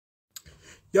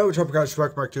Yo, what's up guys,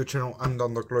 welcome back to the channel. I'm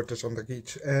Dan the Gluttus on the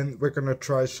Geeks and we're gonna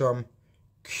try some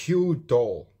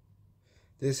Qdol.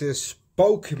 This is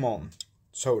Pokemon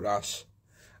sodas.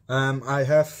 I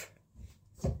have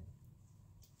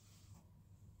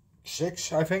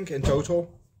 6 I think in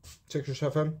total, 6 or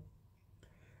 7.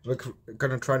 We're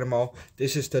gonna try them all.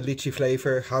 This is the lychee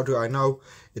flavor. How do I know?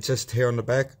 It says it here on the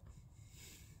back.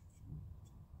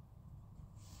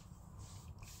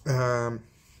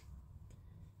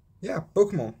 Yeah,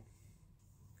 Pokemon.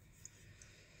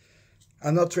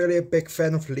 I'm not really a big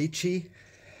fan of lychee.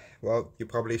 Well, you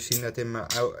probably seen that in my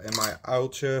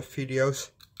old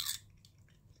videos.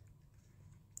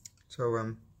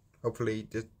 So hopefully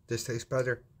this tastes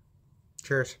better.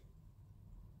 Cheers.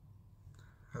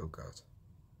 Oh god.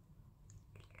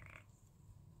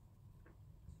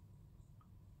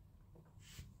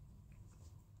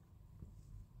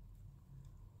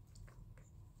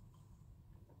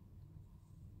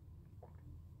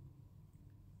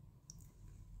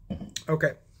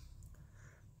 Okay.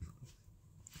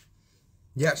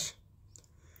 Yes.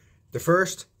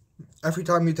 Every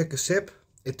time you take a sip,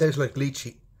 it tastes like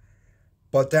lychee.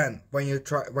 But then when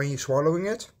you're swallowing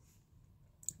it,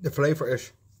 the flavor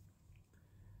is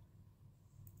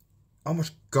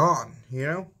almost gone, you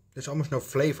know? There's almost no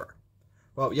flavor.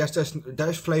 Well, yes,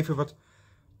 there's flavor, but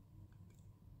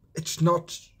it's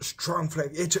not strong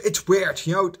flavor. It's weird,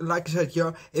 you know? Like I said, you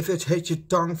know, if it hits your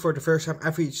tongue for the first time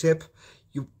every sip,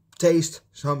 you taste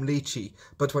some lychee.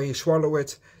 But when you swallow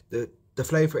it, the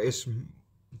flavor is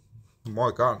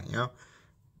more gone, you know?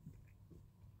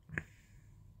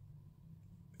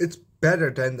 It's better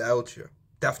than the Elche,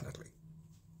 definitely.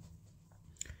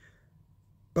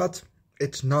 But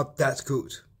it's not that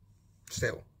good,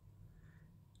 still.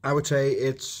 I would say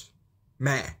it's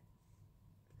meh.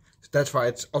 So that's why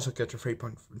it's also gets a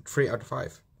 3.3 out of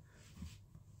 5.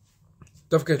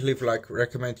 Don't forget to leave a like,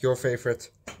 recommend your favorite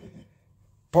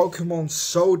Pokemon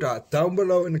soda down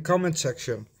below in the comment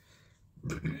section.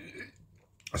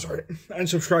 Sorry. And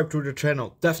subscribe to the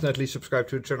channel. Definitely subscribe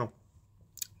to the channel.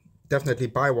 Definitely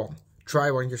buy one.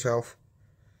 Try one yourself.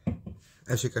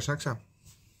 And see you guys next time.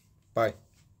 Bye.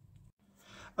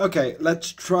 Okay,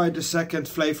 let's try the second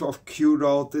flavor of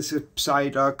Qdol. This is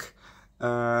Psyduck.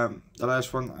 The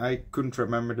last one I couldn't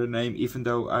remember the name, even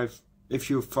though if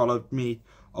you followed me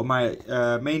on my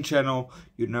main channel,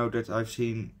 you know that I've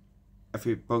seen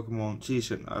every Pokemon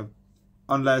season.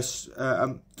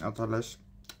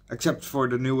 Except for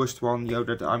the newest one, you know,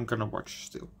 that I'm gonna watch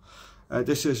still.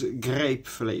 This is grape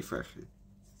flavor.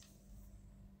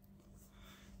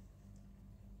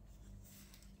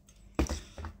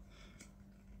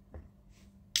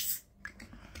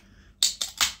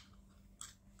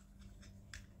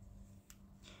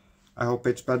 I hope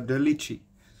it's better than lychee.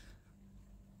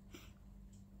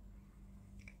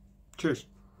 Cheers.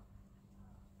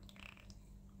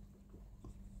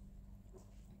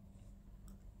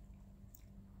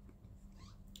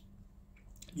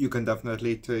 You can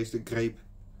definitely taste the grape.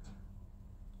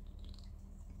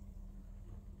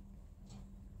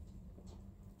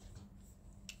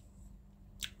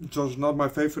 It's also not my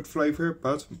favorite flavor,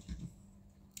 but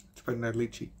it's better than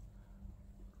lychee.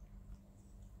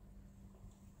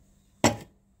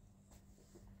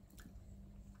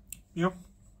 Yeah,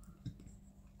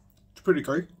 it's pretty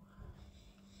great.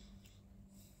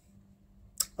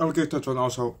 I'll give that one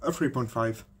also a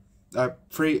 3.5.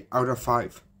 3 out of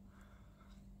 5.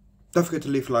 Don't forget to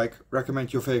leave a like,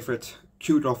 recommend your favorite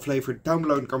Qdol flavor down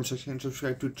below in the comment section and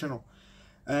subscribe to the channel.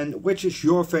 And which is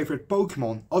your favorite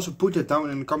Pokemon? Also put it down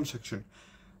in the comment section.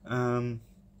 Mine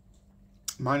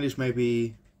is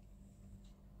maybe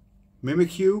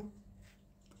Mimikyu,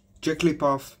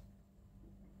 Jigglypuff,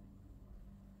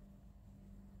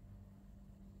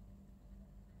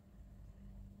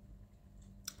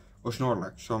 or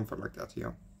Snorlax, something like that,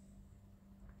 yeah.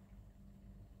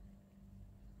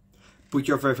 Put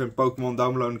your favorite Pokemon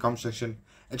down below in the comment section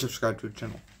and subscribe to the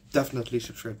channel. Definitely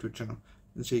subscribe to the channel.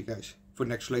 And see you guys for the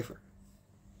next flavor.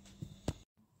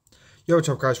 Yo, what's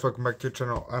up guys, welcome back to the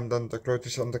channel. I'm Dan the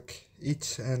Gluttus on the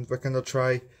Eats and we're gonna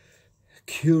try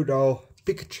Qdol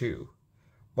Pikachu.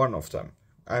 One of them.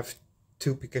 I have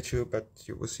 2 Pikachu, but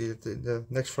you will see it in the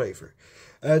next flavor.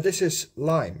 This is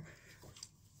lime.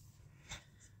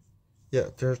 Yeah,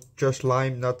 there's just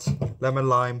lime, not lemon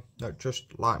lime, no,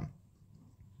 just lime.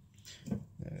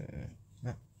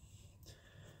 Yeah.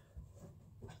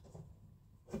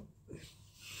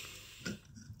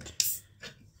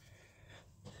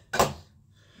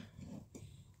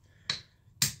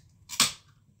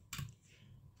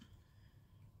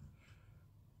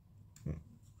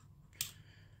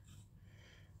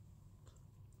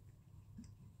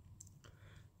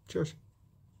 Cheers.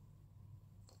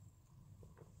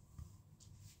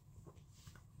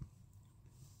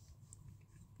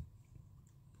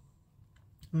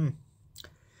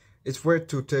 It's weird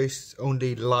to taste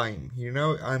only lime, you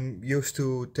know? I'm used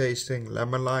to tasting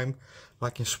lemon lime,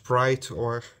 like in Sprite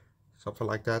or something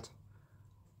like that.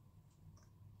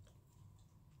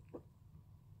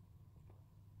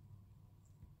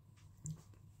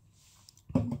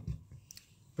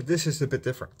 But this is a bit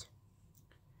different.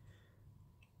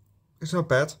 It's not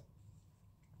bad.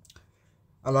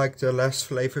 I like the less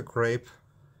flavor grape.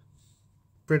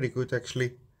 Pretty good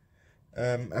actually.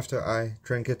 After I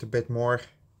drank it a bit more,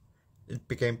 it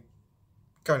became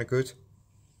kind of good.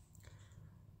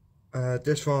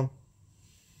 This one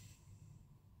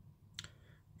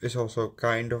is also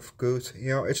kind of good. You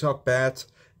know, it's not bad,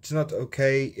 it's not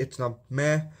okay, it's not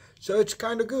meh, so it's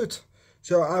kind of good.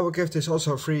 So I will give this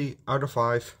also a 3 out of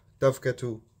 5. Don't forget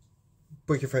to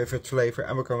put your favorite flavor,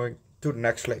 and we're going to the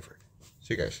next flavor.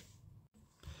 See you guys.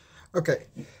 Okay,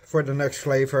 for the next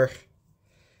flavor,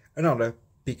 another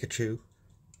Pikachu.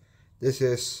 This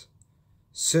is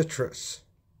citrus.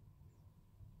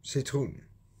 Citroen.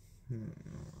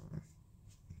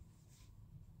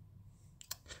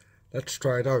 Let's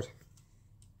try it out.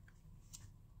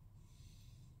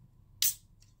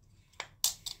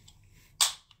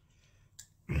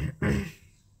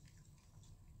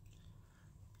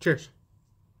 Cheers.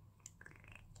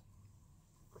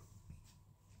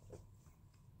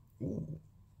 Ooh,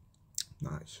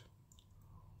 nice.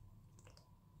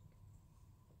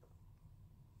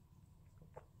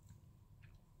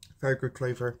 Very good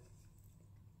flavor.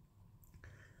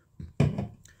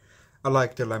 I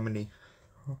like the lemony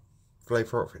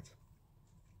flavor of it.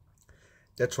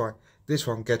 That's why this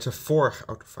one gets a 4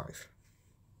 out of 5.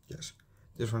 Yes,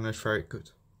 this one is very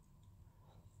good.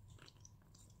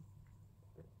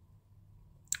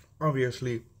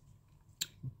 Obviously,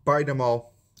 buy them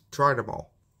all, try them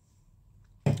all.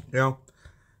 You know,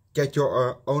 get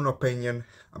your own opinion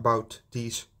about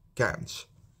these cans.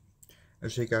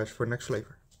 And see you guys for the next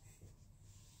flavor.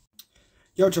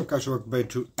 Yo, what's up guys,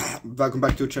 welcome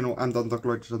back to the channel. I'm Dan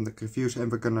Duckloids and the Reviews,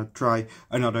 and we're gonna try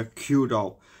another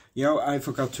Qdol. You know, I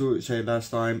forgot to say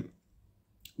last time,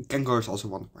 Gengar is also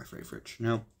one of my favorites, you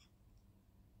know.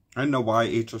 I don't know why,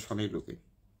 it's just funny looking.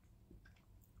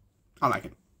 I like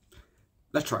it.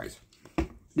 Let's try it.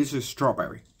 This is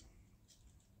strawberry.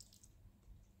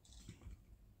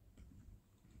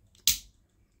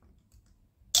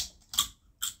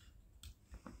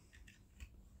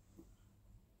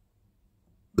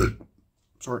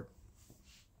 Sorry.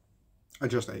 I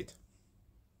just ate.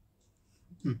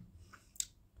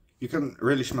 You can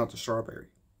really smell the strawberry.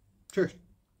 Cheers.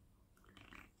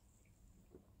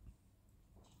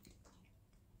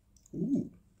 Ooh.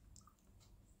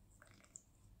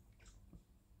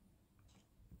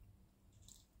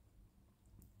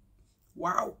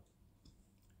 Wow.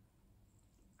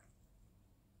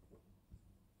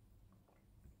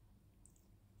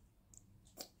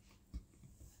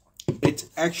 It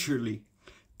actually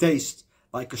tastes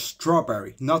like a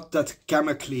strawberry, not that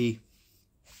chemically,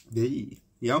 you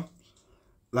know,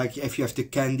 like if you have the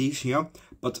candies, you know,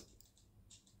 but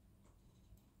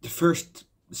the first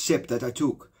sip that I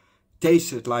took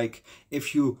tasted like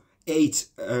if you ate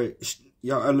a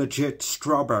legit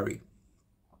strawberry.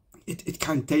 It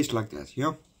kind of tastes like that, you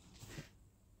know.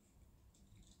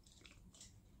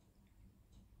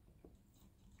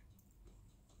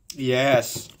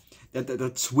 Yes,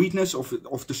 that sweetness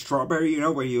of the strawberry, you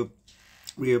know, when you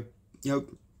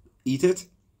eat it.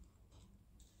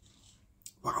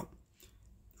 Wow,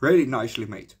 really nicely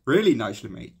made, really nicely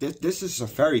made. This is a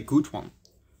very good one.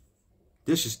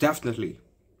 This is definitely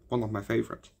one of my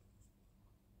favorites.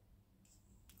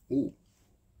 Ooh.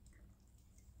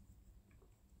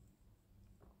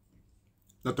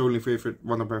 Not only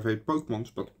one of my favorite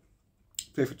Pokémons, but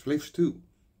favorite flavors too.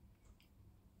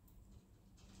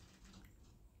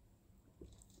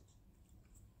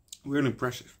 Really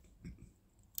impressive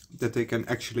that they can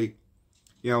actually,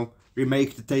 you know,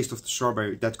 remake the taste of the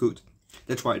strawberry that good.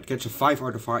 That's why it gets a 5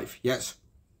 out of 5. Yes.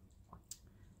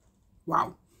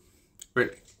 Wow.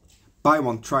 Really. Buy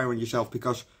one, try one yourself,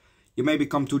 because you maybe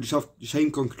come to the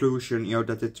same conclusion, you know,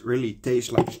 that it really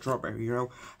tastes like strawberry, you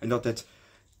know, and not that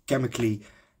chemically,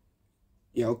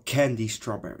 you know, candy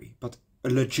strawberry, but a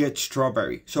legit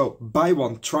strawberry. So buy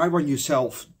one, try one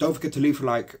yourself. Don't forget to leave a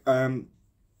like.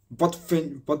 What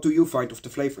do you find of the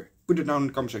flavor? Put it down in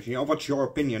the comment section. You know, what's your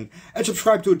opinion? And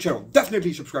subscribe to the channel.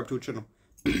 Definitely subscribe to the channel.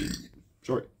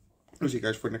 Sorry. I'll see you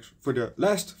guys for the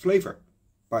last flavor.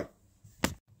 Bye.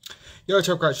 Yo, what's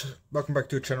up guys? Welcome back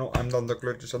to the channel. I'm Dan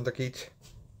Duckloids and the Reviews.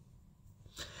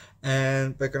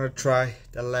 And we're gonna try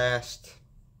the last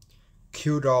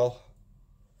Qdol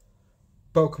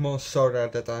Pokemon soda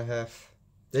that I have.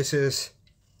 This is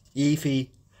Eevee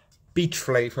peach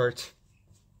flavored.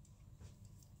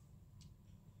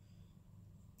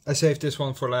 I saved this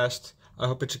one for last. I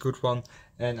hope it's a good one.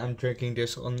 And I'm drinking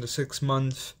this on the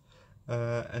 6-month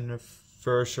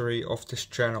anniversary of this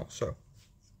channel. So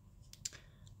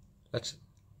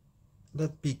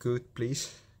let be good,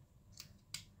 please.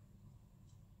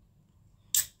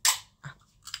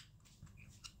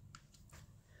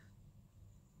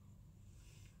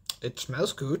 It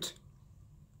smells good.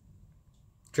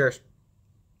 Cheers.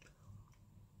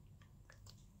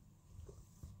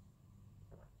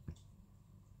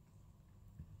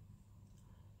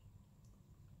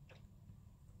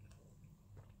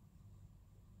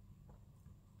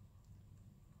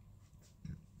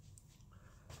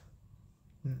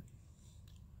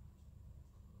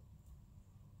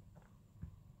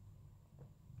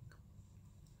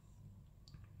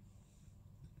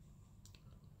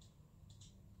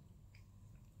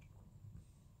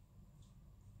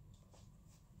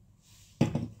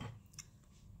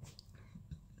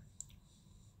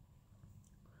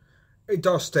 It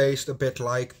does taste a bit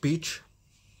like peach,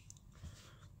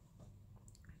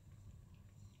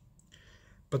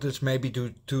 but it's maybe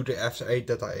due to the F8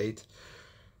 that I ate.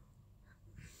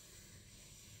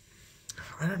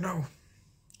 I don't know.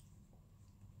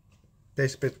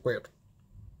 Tastes a bit weird.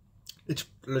 It's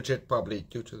legit probably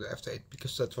due to the F8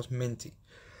 because that was minty.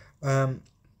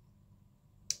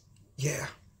 Yeah.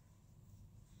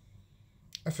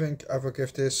 I think I will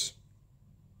give this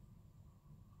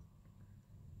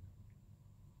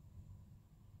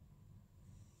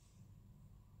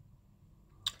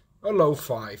a low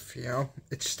 5, you know.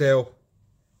 It's still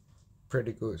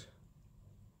pretty good.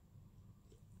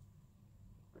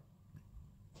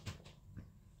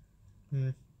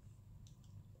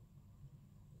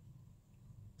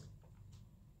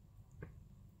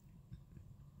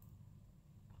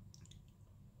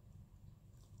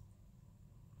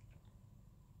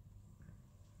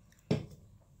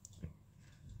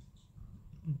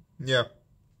 Yeah,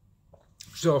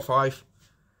 still a 5,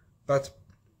 but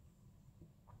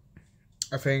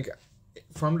I think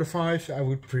from the 5 I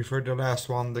would prefer the last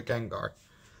one, the Gengar.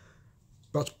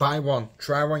 But buy one,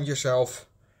 try one yourself.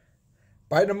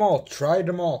 Buy them all, try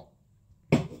them all.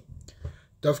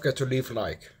 Don't forget to leave a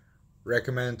like.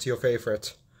 Recommend your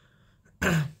favorite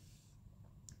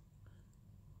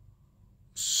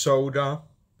soda.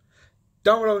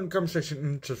 Down below in the comment section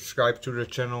and subscribe to the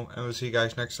channel, and we'll see you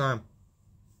guys next time.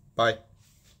 Bye.